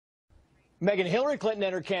Megan, Hillary Clinton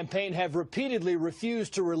and her campaign have repeatedly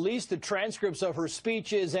refused to release the transcripts of her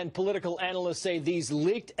speeches, and political analysts say these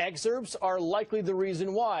leaked excerpts are likely the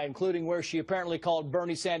reason why, including where she apparently called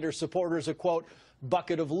Bernie Sanders supporters a, quote,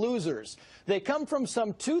 bucket of losers. They come from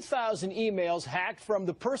some 2,000 emails hacked from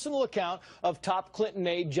the personal account of top Clinton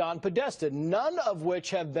aide John Podesta, none of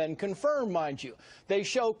which have been confirmed, mind you. They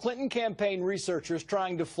show Clinton campaign researchers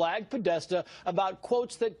trying to flag Podesta about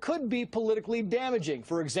quotes that could be politically damaging.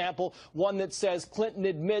 For example, one that says Clinton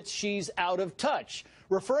admits she's out of touch,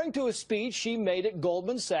 referring to a speech she made at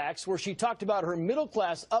Goldman Sachs where she talked about her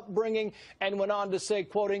middle-class upbringing and went on to say,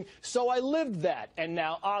 quoting, "So I lived that, and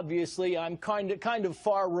now obviously I'm kind of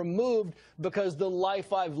far removed because the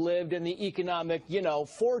life I've lived and the economic,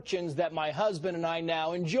 fortunes that my husband and I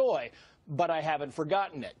now enjoy. But I haven't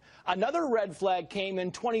forgotten it." Another red flag came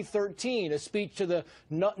in 2013, a speech to the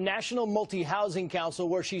National Multi-Housing Council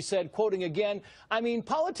where she said, quoting again, "I mean,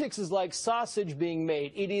 politics is like sausage being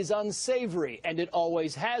made. It is unsavory, and it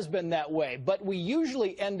always has been that way. But we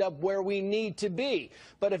usually end up where we need to be.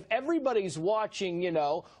 But if everybody's watching,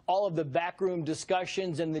 all of the backroom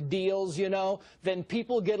discussions and the deals, then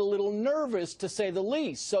people get a little nervous, to say the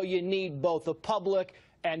least. So you need both a public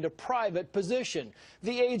and a private position."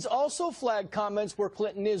 The aides also flagged comments where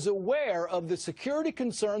Clinton is aware of the security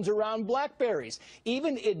concerns around BlackBerries,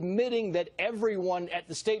 even admitting that everyone at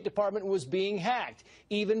the State Department was being hacked,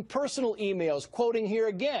 even personal emails, quoting here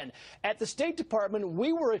again, "At the State Department,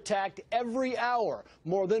 we were attacked every hour,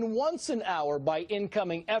 more than once an hour, by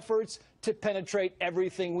incoming efforts to penetrate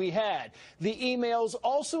everything we had." The emails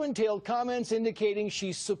also entailed comments indicating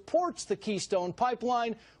she supports the Keystone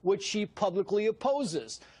Pipeline, which she publicly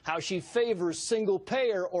opposes, how she favors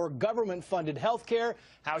single-payer or government-funded health care,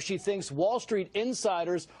 how she thinks Wall Street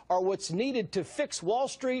insiders are what's needed to fix Wall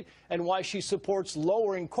Street, and why she supports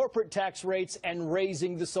lowering corporate tax rates and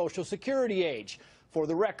raising the Social Security age. For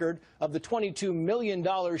the record, of the $22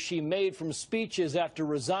 million she made from speeches after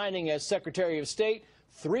resigning as Secretary of State,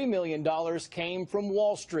 $3 million came from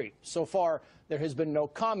Wall Street. So far, there has been no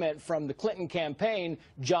comment from the Clinton campaign.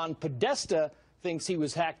 John Podesta thinks he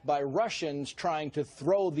was hacked by Russians trying to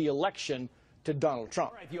throw the election to Donald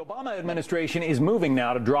Trump. All right, the Obama administration is moving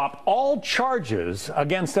now to drop all charges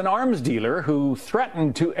against an arms dealer who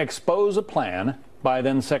threatened to expose a plan by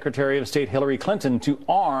then Secretary of State Hillary Clinton to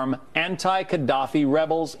arm anti-Gaddafi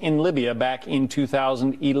rebels in Libya back in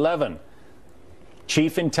 2011.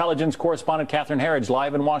 Chief Intelligence Correspondent Catherine Herridge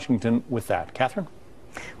live in Washington with that. Catherine?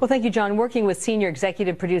 Well, thank you, John. Working with senior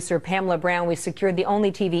executive producer Pamela Brown, we secured the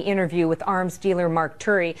only TV interview with arms dealer Mark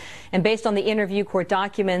Turi. And based on the interview, court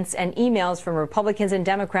documents, and emails from Republicans and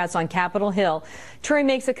Democrats on Capitol Hill, Turi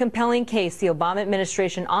makes a compelling case the Obama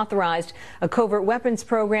administration authorized a covert weapons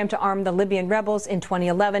program to arm the Libyan rebels in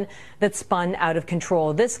 2011 that spun out of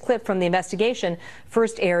control. This clip from the investigation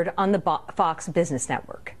first aired on the Fox Business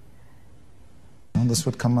Network. This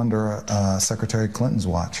would come under Secretary Clinton's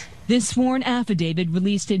watch. This sworn affidavit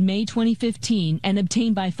released in May 2015 and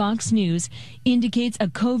obtained by Fox News indicates a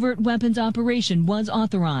covert weapons operation was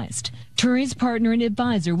authorized. Turi's partner and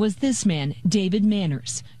advisor was this man, David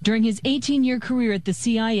Manners. During his 18-year career at the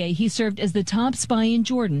CIA, he served as the top spy in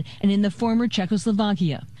Jordan and in the former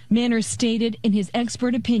Czechoslovakia. Manners stated in his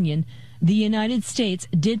expert opinion, the United States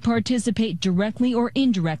did participate directly or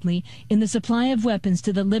indirectly in the supply of weapons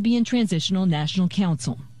to the Libyan Transitional National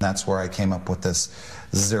Council. That's where I came up with this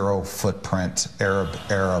zero footprint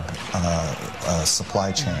Arab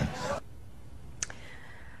supply chain.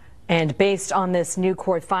 And based on this new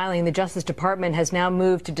court filing, the Justice Department has now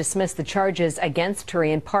moved to dismiss the charges against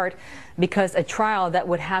Turi, in part because a trial that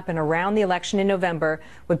would happen around the election in November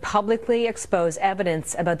would publicly expose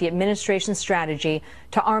evidence about the administration's strategy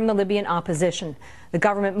to arm the Libyan opposition. The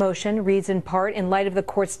government motion reads in part, in light of the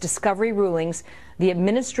court's discovery rulings, the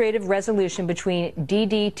administrative resolution between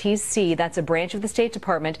DDTC, that's a branch of the State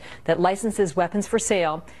Department that licenses weapons for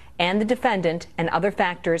sale, and the defendant and other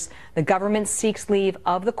factors, the government seeks leave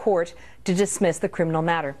of the court to dismiss the criminal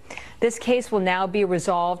matter. This case will now be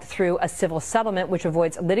resolved through a civil settlement which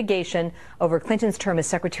avoids litigation over Clinton's term as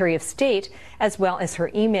Secretary of State, as well as her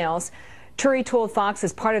emails. Turi told Fox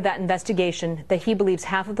as part of that investigation that he believes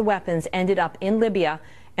half of the weapons ended up in Libya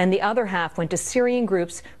and the other half went to Syrian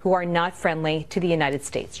groups who are not friendly to the United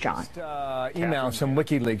States. John. Emails from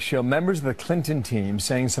WikiLeaks show members of the Clinton team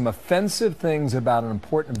saying some offensive things about an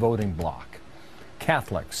important voting bloc,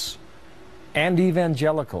 Catholics and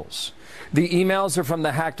evangelicals. The emails are from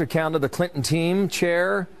the hacked account of the Clinton team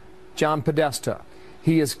chair, John Podesta.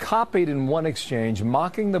 He is copied in one exchange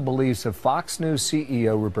mocking the beliefs of Fox News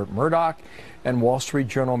CEO Rupert Murdoch and Wall Street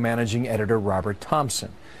Journal managing editor Robert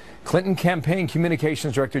Thompson. Clinton campaign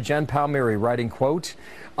communications director Jen Palmieri writing, quote,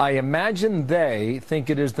 "I imagine they think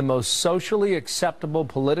it is the most socially acceptable,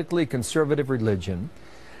 politically conservative religion.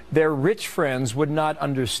 Their rich friends would not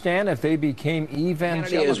understand if they became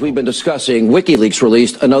evangelical." As we've been discussing, WikiLeaks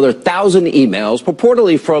released another 1,000 emails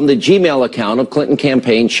purportedly from the Gmail account of Clinton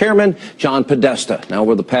campaign chairman John Podesta. Now,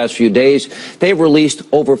 over the past few days, they've released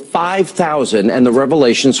over 5,000, and the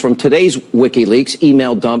revelations from today's WikiLeaks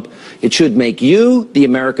email dump, it should make you, the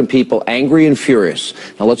American people, angry and furious.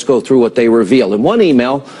 Now, let's go through what they reveal. In one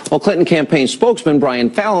email, Clinton campaign spokesman Brian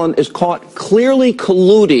Fallon is caught clearly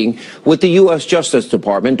colluding with the U.S. Justice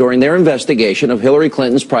Department during their investigation of Hillary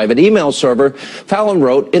Clinton's private email server. Fallon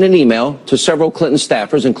wrote in an email to several Clinton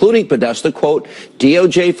staffers, including Podesta, quote,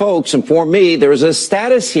 "DOJ folks informed me there is a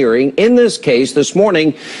status hearing in this case this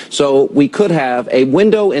morning, so we could have a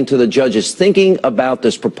window into the judge's thinking about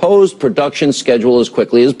this proposed production schedule as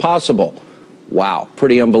quickly as possible." Wow,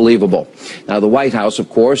 pretty unbelievable. Now, the White House, of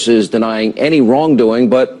course, is denying any wrongdoing,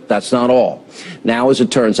 but that's not all. Now, as it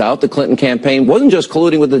turns out, the Clinton campaign wasn't just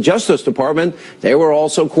colluding with the Justice Department. They were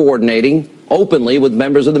also coordinating openly with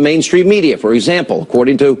members of the mainstream media. For example,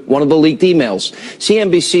 according to one of the leaked emails,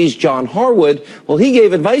 CNBC's John Harwood, well, he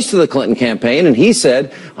gave advice to the Clinton campaign, and he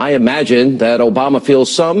said, "I imagine that Obama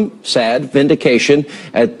feels some sad vindication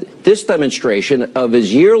at this demonstration of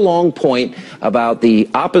his year-long point about the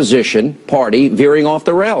opposition party veering off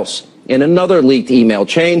the rails." In another leaked email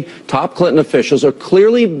chain, top Clinton officials are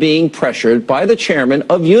clearly being pressured by the chairman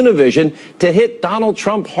of Univision to hit Donald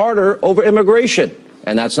Trump harder over immigration.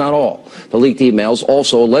 And that's not all. The leaked emails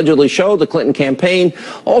also allegedly show the Clinton campaign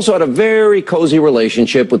also had a very cozy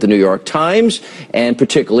relationship with the New York Times, and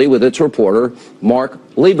particularly with its reporter, Mark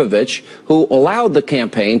Leibovich, who allowed the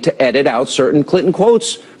campaign to edit out certain Clinton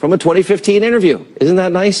quotes from a 2015 interview. Isn't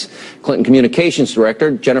that nice? Clinton communications director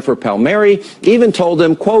Jennifer Palmieri even told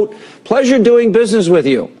him, quote, "Pleasure doing business with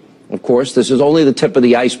you." Of course, this is only the tip of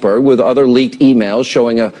the iceberg, with other leaked emails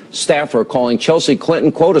showing a staffer calling Chelsea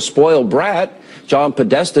Clinton, quote, "a spoiled brat," John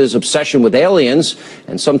Podesta's obsession with aliens,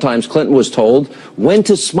 and sometimes Clinton was told when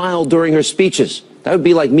to smile during her speeches. That would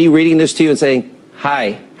be like me reading this to you and saying,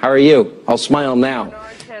 "Hi, how are you? I'll smile now."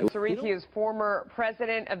 He is former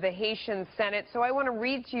president of the Haitian Senate. So I want to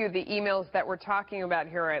read to you the emails that we're talking about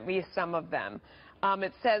here, or at least some of them.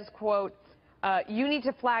 It says, quote, "You need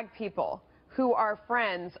to flag people who are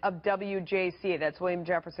friends of WJC." That's William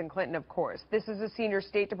Jefferson Clinton, of course. This is a senior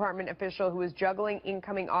State Department official who is juggling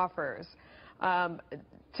incoming offers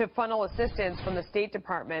to funnel assistance from the State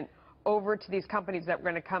Department over to these companies that were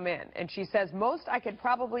going to come in. And she says, "Most I could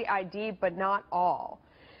probably ID, but not all."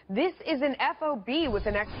 This is an FOB with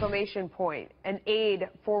an exclamation point. An aide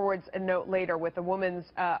forwards a note later with a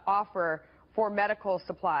woman's offer for medical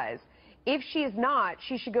supplies. If she is not,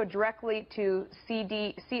 she should go directly to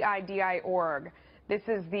CIDI.org. This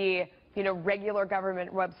is the regular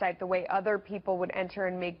government website, the way other people would enter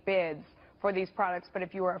and make bids for these products. But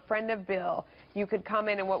if you were a friend of Bill, you could come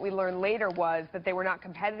in, and what we learned later was that they were not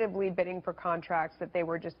competitively bidding for contracts, that they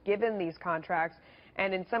were just given these contracts.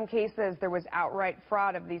 And in some cases, there was outright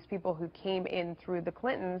fraud of these people who came in through the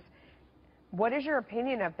Clintons. What is your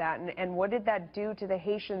opinion of that, and what did that do to the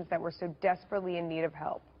Haitians that were so desperately in need of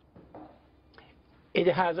help? It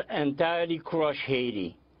has entirely crushed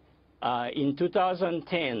Haiti. In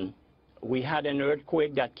 2010, we had an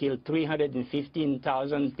earthquake that killed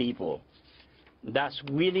 315,000 people. That's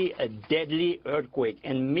really a deadly earthquake,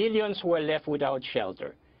 and millions were left without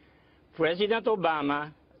shelter. President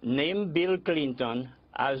Obama named Bill Clinton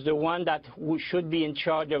as the one that should be in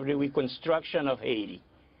charge of the reconstruction of Haiti.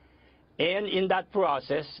 And in that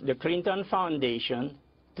process, the Clinton Foundation,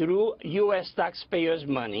 through U.S. taxpayers'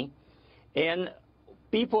 money, and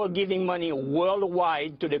people giving money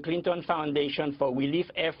worldwide to the Clinton Foundation for relief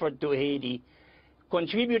effort to Haiti,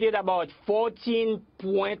 contributed about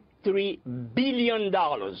 $14.3 billion.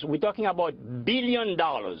 We're talking about $1 billion,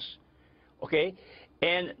 okay?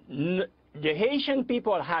 And the Haitian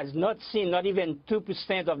people has not seen not even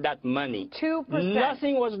 2% of that money. 2%?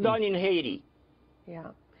 Nothing was done in Haiti.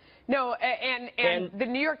 Yeah. No, and the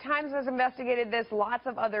New York Times has investigated this. Lots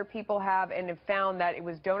of other people have, and have found that it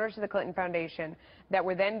was donors to the Clinton Foundation that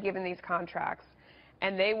were then given these contracts.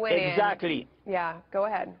 And they went in. Exactly. Yeah, go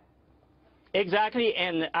ahead. Exactly,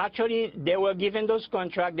 and actually they were given those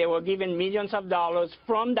contracts, they were given millions of dollars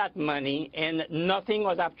from that money, and nothing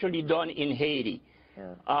was actually done in Haiti.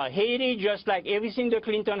 Yeah. Haiti, just like everything the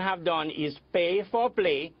Clinton have done, is pay for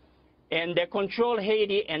play, and they control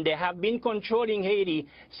Haiti, and they have been controlling Haiti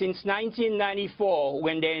since 1994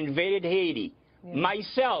 when they invaded Haiti. Yeah.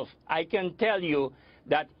 Myself, I can tell you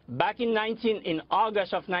that back in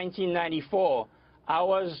August of 1994, I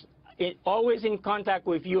was always in contact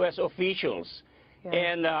with U.S. officials. Yeah.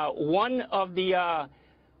 And one of the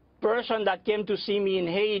person that came to see me in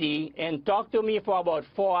Haiti and talked to me for about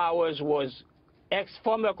 4 hours was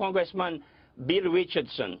former Congressman Bill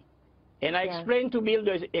Richardson. And I explained to Bill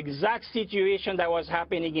the exact situation that was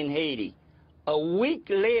happening in Haiti. A week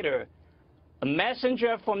later, a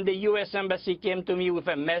messenger from the U.S. Embassy came to me with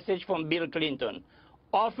a message from Bill Clinton,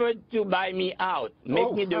 offered to buy me out,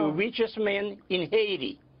 make me the richest man in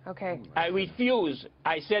Haiti. Okay. I refused.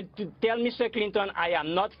 I said, tell Mr. Clinton I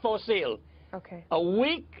am not for sale. Okay. A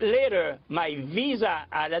week later, my visa,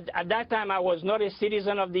 at that time I was not a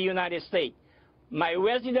citizen of the United States. My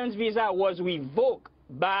residence visa was revoked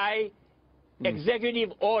by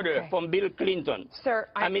executive order from Bill Clinton. Sir,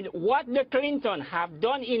 I mean, what the Clinton have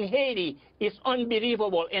done in Haiti is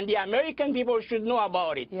unbelievable, and the American people should know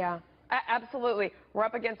about it. Yeah. Absolutely. We're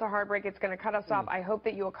up against a hard break. It's going to cut us off. I hope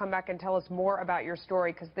that you will come back and tell us more about your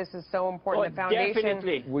story, because this is so important. The foundation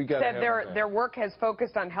said their work has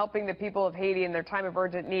focused on helping the people of Haiti in their time of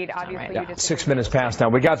urgent need. Obviously, you just 6 minutes past now.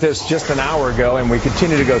 We got this just an hour ago, and we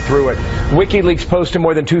continue to go through it. WikiLeaks posted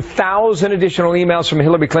more than 2,000 additional emails from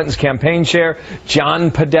Hillary Clinton's campaign chair,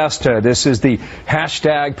 John Podesta. This is the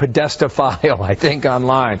hashtag Podesta file, I think,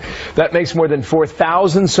 online. That makes more than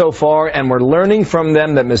 4,000 so far, and we're learning from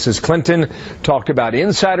them that Mrs. Clinton talked about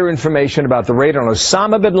insider information about the raid on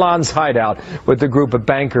Osama bin Laden's hideout with a group of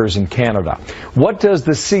bankers in Canada. What does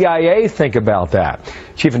the CIA think about that?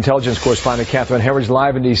 Chief Intelligence Correspondent Catherine Herridge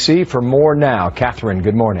live in D.C. for more now. Catherine,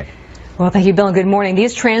 good morning. Well, thank you, Bill, and good morning.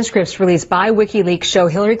 These transcripts released by WikiLeaks show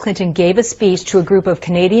Hillary Clinton gave a speech to a group of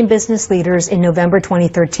Canadian business leaders in November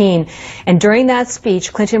 2013. And during that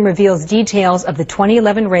speech, Clinton reveals details of the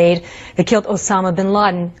 2011 raid that killed Osama bin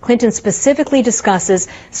Laden. Clinton specifically discusses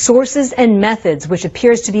sources and methods, which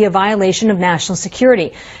appears to be a violation of national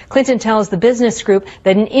security. Clinton tells the business group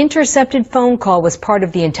that an intercepted phone call was part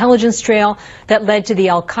of the intelligence trail that led to the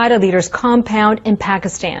al-Qaeda leader's compound in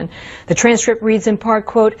Pakistan. The transcript reads in part,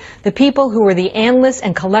 quote, "The people who were the analysts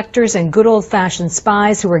and collectors and good old-fashioned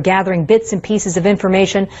spies who were gathering bits and pieces of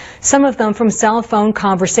information, some of them from cell phone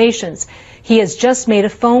conversations. He has just made a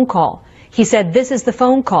phone call. He said, this is the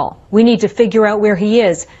phone call. We need to figure out where he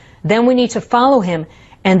is. Then we need to follow him.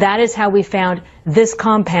 And that is how we found this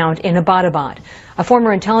compound in Abbottabad." A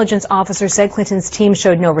former intelligence officer said Clinton's team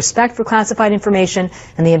showed no respect for classified information,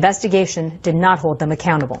 and the investigation did not hold them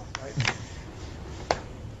accountable.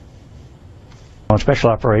 Special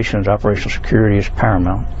operations, operational security is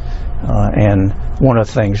paramount. And one of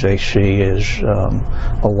the things they see is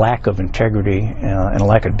a lack of integrity and a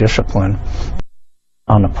lack of discipline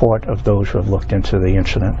on the part of those who have looked into the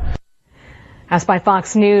incident. Asked by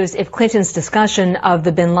Fox News if Clinton's discussion of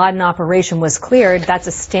the bin Laden operation was cleared, that's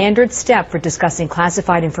a standard step for discussing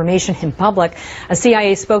classified information in public. A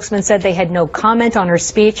CIA spokesman said they had no comment on her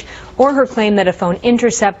speech or her claim that a phone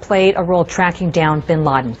intercept played a role tracking down bin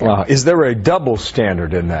Laden. Wow. Is there a double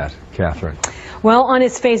standard in that, Catherine? Well, on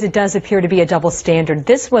its face, it does appear to be a double standard.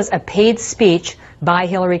 This was a paid speech by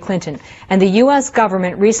Hillary Clinton. And the U.S.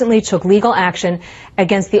 government recently took legal action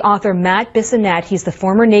against the author Matt Bissonnette. He's the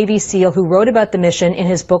former Navy SEAL who wrote about the mission in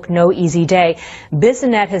his book, No Easy Day.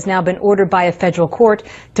 Bissonnette has now been ordered by a federal court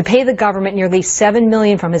to pay the government nearly $7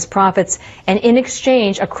 million from his profits. And in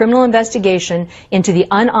exchange, a criminal investigation into the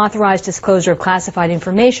unauthorized disclosure of classified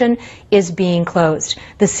information is being closed.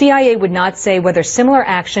 The CIA would not say whether similar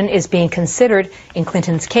action is being considered in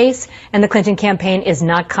Clinton's case, and the Clinton campaign is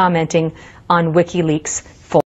not commenting on WikiLeaks